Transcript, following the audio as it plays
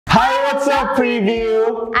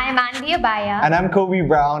Preview! I'm Andi Abaya. And I'm Kobie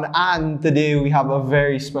Brown, and today we have a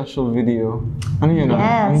very special video. Ano yun,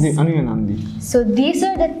 Yes. Ano yun, Andi? So these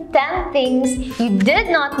are the 10 things you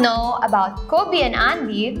did not know about Kobie and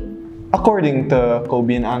Andi. According to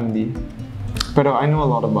Kobie and Andi. Pero I know a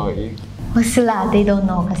lot about you. Well, sila, they don't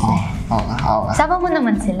know kasi. Oh. Sama mo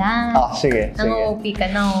naman sila. Sige. Nang-OP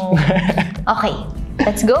ka na. Okay,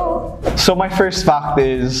 let's go. So my first fact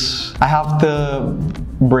is, I have to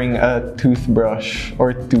bring a toothbrush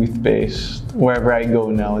or toothpaste wherever I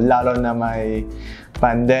go now. Lalo na may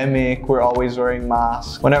pandemic, we're always wearing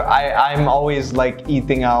masks. Whenever I'm always like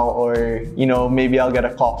eating out, or you know, maybe I'll get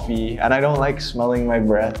a coffee and I don't like smelling my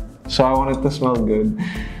breath. So I want it to smell good.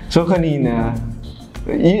 So kanina,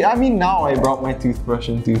 I mean now I brought my toothbrush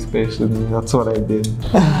and toothpaste with me. That's what I did.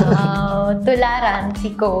 Tularan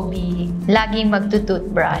si Kobie. Laging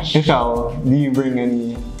magtutoothbrush. Ikaw, do you bring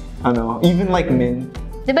any, even like mint?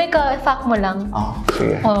 Di ba ikaw, fact mo lang?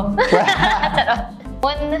 Sige.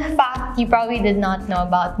 One fact you probably did not know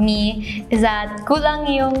about me is that kulang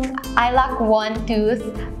yung, I lack one tooth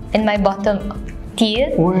in my bottom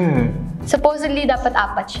teeth. Where? Supposedly, dapat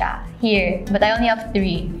apat siya. Here. But I only have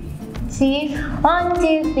 3. See? 1,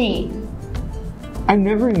 2, 3. I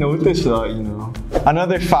never noticed that, you know.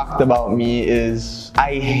 Another fact about me is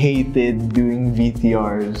I hated doing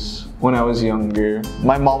VTRs when I was younger.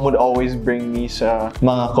 My mom would always bring me sa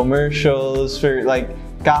mga commercials for like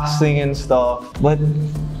casting and stuff. But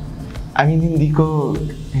I mean, hindi ko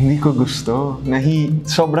gusto.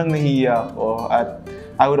 Sobrang nahiya ako, at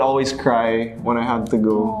I would always cry when I had to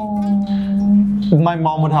go. My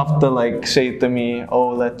mom would have to like say to me,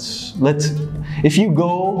 "Oh, let's. If you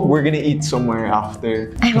go, we're gonna eat somewhere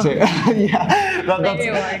after." Yeah,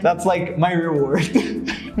 that's like my reward.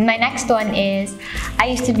 My next one is, I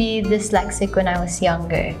used to be dyslexic when I was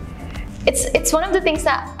younger. It's one of the things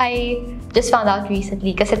that I just found out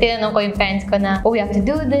recently. Kasi tinanong ko yung parents ko na, oh, we have to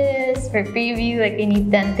do this for preview. Like, I need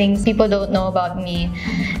 10 things people don't know about me.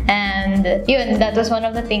 And yun, that was one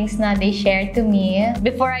of the things na they shared to me.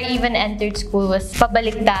 Before I even entered school was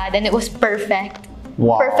pabaliktad, and it was perfect.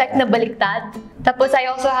 Wow. Perfect na baliktad. Tapos I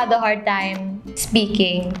also had a hard time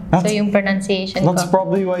speaking. So yung pronunciation That's ko.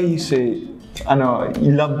 probably why you say,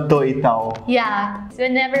 love to itaw. Yeah. So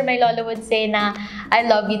whenever my lolo would say na, I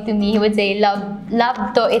love you to me, he would say, love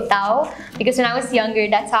to itaw. Because when I was younger,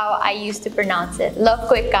 that's how I used to pronounce it. Love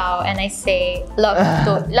ko ikaw, and I say, love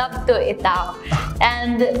to itaw.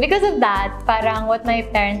 And because of that, parang what my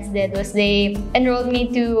parents did was they enrolled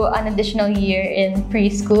me to an additional year in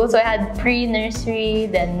preschool. So I had pre-nursery,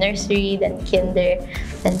 then kinder,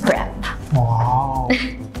 then prep. Wow.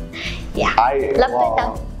 Yeah. Love to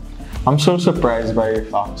itaw. I'm so surprised by your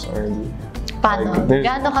facts already. Paano? Like,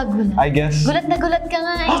 Gaano ka gulat? I guess Gulat na gulat ka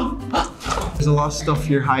nga eh. there's a lot of stuff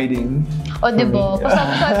you're hiding. O, diba? Kung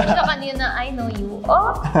sabi ko kanina, I know you.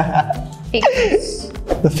 Oh! Fix.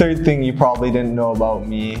 The third thing you probably didn't know about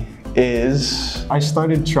me is I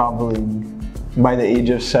started traveling by the age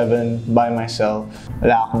of 7 by myself.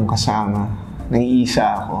 Wala akong kasama.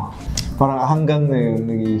 Nag-iisa ako. Parang hanggang ngayon,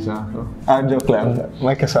 nag-iisa ako. Joke lang.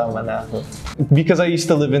 May kasama na ako. Because I used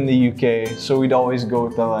to live in the UK, so we'd always go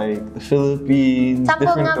to like the Philippines,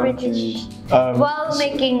 different countries. While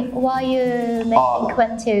you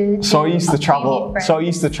went to So I used to travel. So I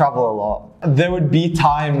used to travel a lot. There would be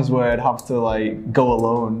times where I'd have to like go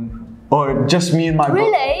alone, or just me and my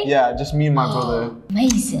brother. Really? Yeah, just me and my brother.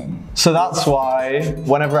 Amazing. So that's why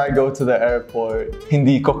whenever I go to the airport,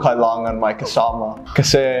 hindi ko kailangan may kasama.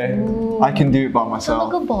 Kasi I can do it by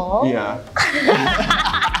myself. Yeah.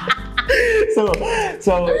 So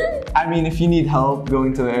I mean, if you need help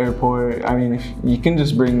going to the airport, I mean, you can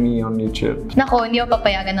just bring me on your trip. Nako, hindi ako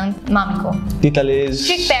papayagan ng mami ko. Tita Liz,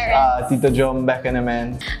 Strict parents. Tita Jom, Becca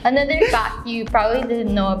naman. Another fact you probably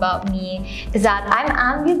didn't know about me is that I'm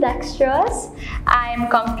ambidextrous.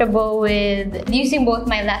 I'm comfortable with using both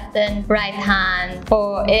my left and right hand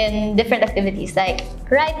in different activities like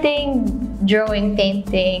writing, drawing,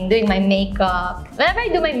 painting, doing my makeup. Whenever I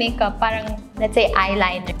do my makeup, parang let's say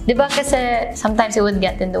eyeliner. Diba kasi sometimes it would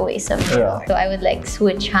get in the way sometimes. Yeah. So I would like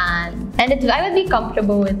switch hand. And I would be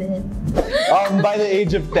comfortable with it. By the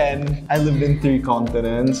age of 10, I lived in 3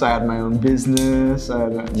 continents. I had my own business.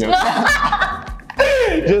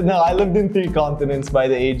 No, I lived in 3 continents by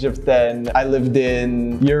the age of 10. I lived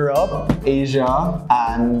in Europe, Asia,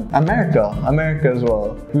 and America as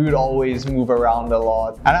well. We would always move around a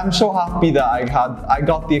lot. And I'm so happy that I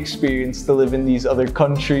got the experience to live in these other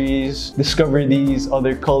countries, discover these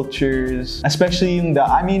other cultures, especially in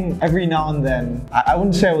every now and then, I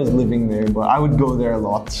wouldn't say I was living there, but I would go there a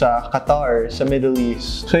lot. Sa Qatar, sa Middle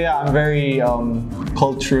East. So yeah, I'm very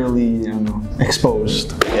culturally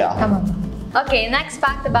exposed. Yeah. Come on. Okay, next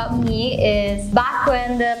fact about me is back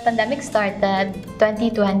when the pandemic started,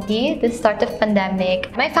 2020, the start of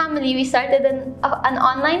pandemic, my family, we started an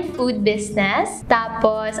online food business.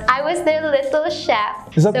 Tapos, I was the little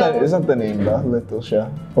chef. Is that the name, ba? Little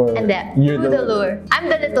chef? Or and then, you're the lure. I'm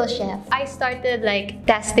the little chef. I started like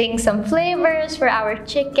testing some flavors for our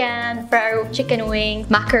chicken wings,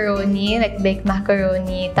 macaroni, like baked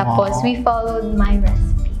macaroni. Tapos, we followed my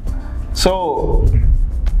recipe. So,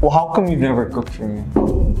 well, how come you've never cooked for me?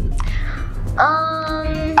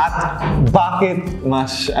 At bakit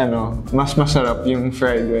mas masarap yung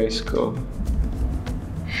fried rice ko?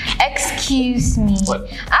 Excuse me. What?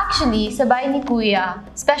 Actually, sa bahay ni Kuya,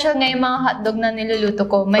 special nga yung mga hotdog na niluluto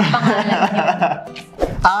ko. May pangalan yun.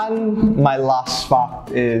 And my last fact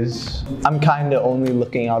is, I'm kinda only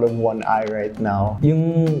looking out of one eye right now.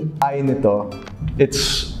 Yung eye nito,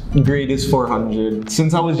 its grade is 400.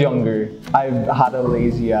 Since I was younger, I've had a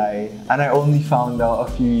lazy eye, and I only found out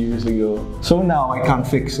a few years ago. So now I can't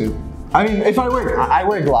fix it. I mean, if I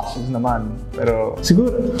wear glasses naman. Pero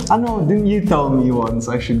siguro, didn't you tell me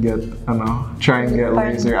once I should try and get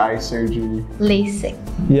laser eye surgery? LASIK.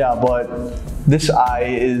 Yeah, but this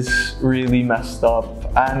eye is really messed up,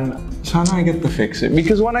 and sana I get to fix it,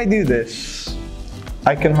 because when I do this,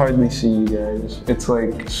 I can hardly see you guys. It's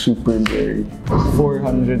like super blurry.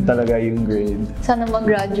 400 talaga yung grade. Sana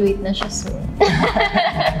mag-graduate na siya soon.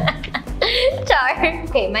 Char.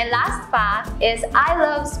 Okay, my last fact is I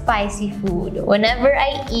love spicy food. Whenever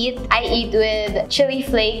I eat with chili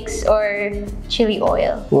flakes or chili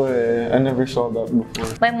oil. Wait, I never saw that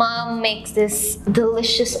before. My mom makes this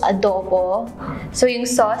delicious adobo. So yung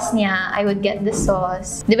sauce niya, I would get the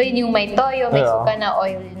sauce. Di ba yun yung may toyo, may suka na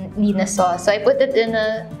oil na sauce. So I put it in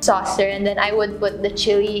a saucer and then I would put the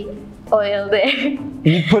chili oil there.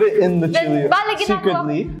 You put it in the chili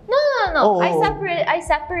secretly? No. Oh. I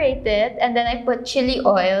separate it and then I put chili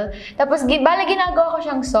oil. Tapos ginagawa ko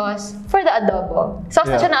siyang sauce for the adobo.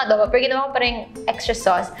 Sauce na siya na adobo, pero ginawa ko pa rin extra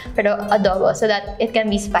sauce for the adobo so that it can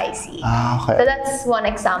be spicy. Okay. So that's one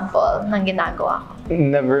example ng ginagawa ko.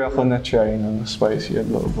 Never ako na-try ng spicy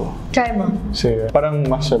adobo. Try mo. Sige, parang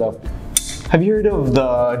masarap. Have you heard of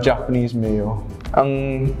the Japanese mayo?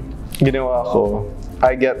 Ang ginawa ko,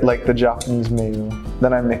 I get like the Japanese mayo,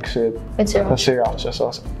 then I mix it with sriracha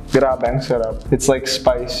sauce. Grabe, ang sarap. It's like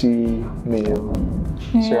spicy mayo.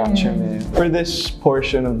 Sriracha mayo. For this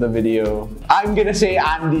portion of the video, I'm gonna say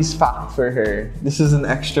Andi's fact for her. This is an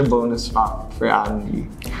extra bonus fact for Andi.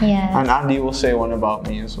 Yeah. And Andi will say one about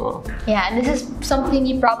me as well. Yeah, and this is something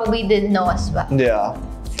you probably didn't know as well. Yeah.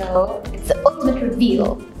 So, it's the ultimate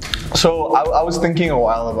reveal. So, I was thinking a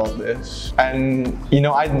while about this, and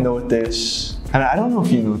I'd noticed, and I don't know if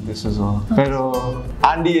you notice as well, pero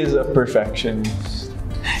Andi is a perfectionist.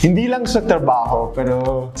 Hindi lang sa trabaho,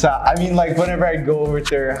 pero like whenever I go over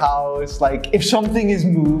to her house, like if something is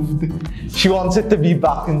moved, she wants it to be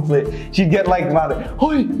back in place. She'd get like mad.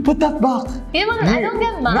 Hoy, put that back. I don't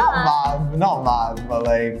get mad. Not mad, but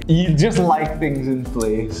like you just like things in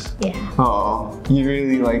place. Yeah. Oh, you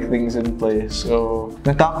really like things in place. So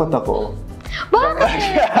natakot ako.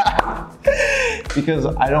 Bakit? Because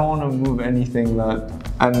I don't want to move anything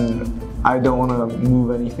and I don't want to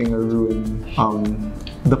move anything or ruin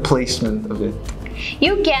the placement of it.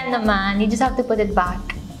 You can naman. You just have to put it back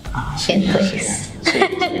in place.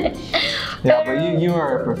 Yeah, but you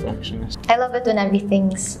are a perfectionist. I love it when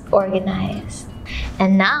everything's organized.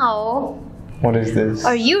 And now... What is this?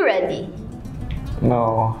 Are you ready?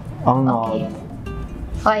 No, I'm not. Okay.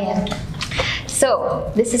 Oh yeah.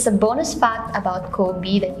 So, this is a bonus fact about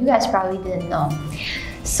Kobie that you guys probably didn't know.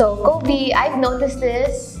 So, Kobie, I've noticed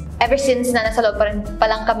this ever since na nasa loob pa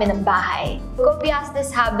lang kami ng bahay. Kobie has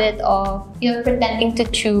this habit of, pretending to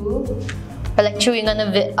chew, or like chewing on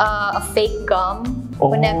a fake gum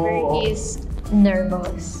whenever he's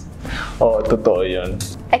nervous. Oh, totoo yun.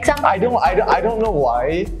 Example. I don't know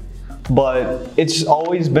why, but it's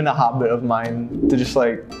always been a habit of mine to just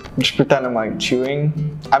pretend I'm like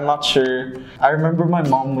chewing. I'm not sure. I remember my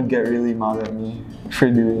mom would get really mad at me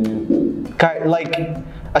for doing it. Like,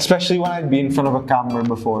 especially when I'd be in front of a camera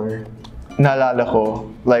before. naalala ko,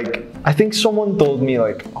 like, I think someone told me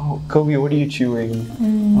like, oh, Kobie, what are you chewing?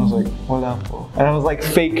 I was like, wala po. And I was like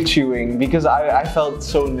fake chewing because I felt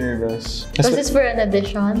so nervous. Was this for an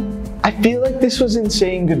audition? I feel like this was in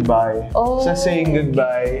Saying Goodbye. Oh, so Saying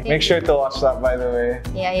Goodbye. okay. Make sure to watch that, by the way.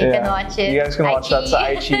 Yeah, you can watch it. You guys can watch that sa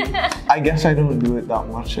ICYDK. I guess I don't do it that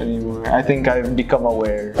much anymore. I think I've become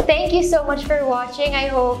aware. Thank you so much for watching. I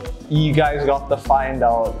hope You guys got to find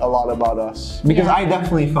out a lot about us. Because Yeah. I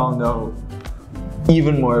definitely found out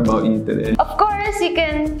even more about you today. Of course, you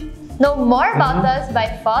can know more about us by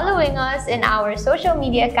following us in our social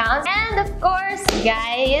media accounts. And of course,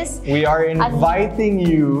 guys, We are inviting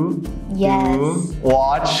you Yes. to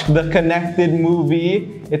watch the Connected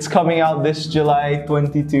movie. It's coming out this July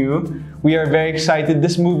 22. We are very excited.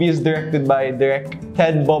 This movie is directed by Direk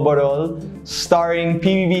Ted Boborol, starring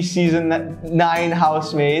PBB Season 9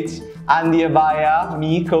 housemates, Andi Abaya,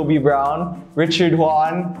 me, Kobie Brown, Richard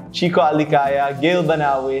Juan, Chico Alicaya, Gail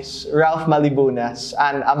Banawis, Ralph Malibunas,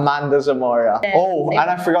 and Amanda Zamora. Oh, and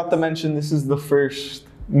I forgot to mention this is the first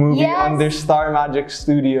movie Yes. under Star Magic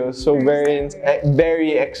Studios, so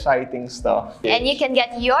very exciting stuff. and you can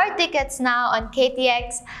get your tickets now on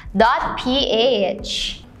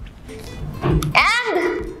ktx.ph.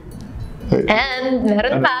 And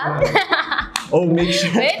meron pa. Oh, make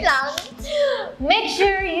sure. Wait lang. Make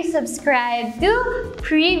sure you subscribe to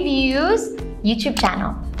Preview's YouTube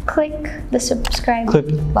channel. Click the subscribe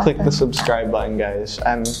button. Click the subscribe button, guys,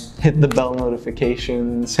 and hit the bell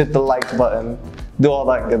notifications, hit the like button, do all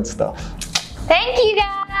that good stuff. Thank you,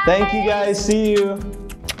 guys. Thank you, guys. See you.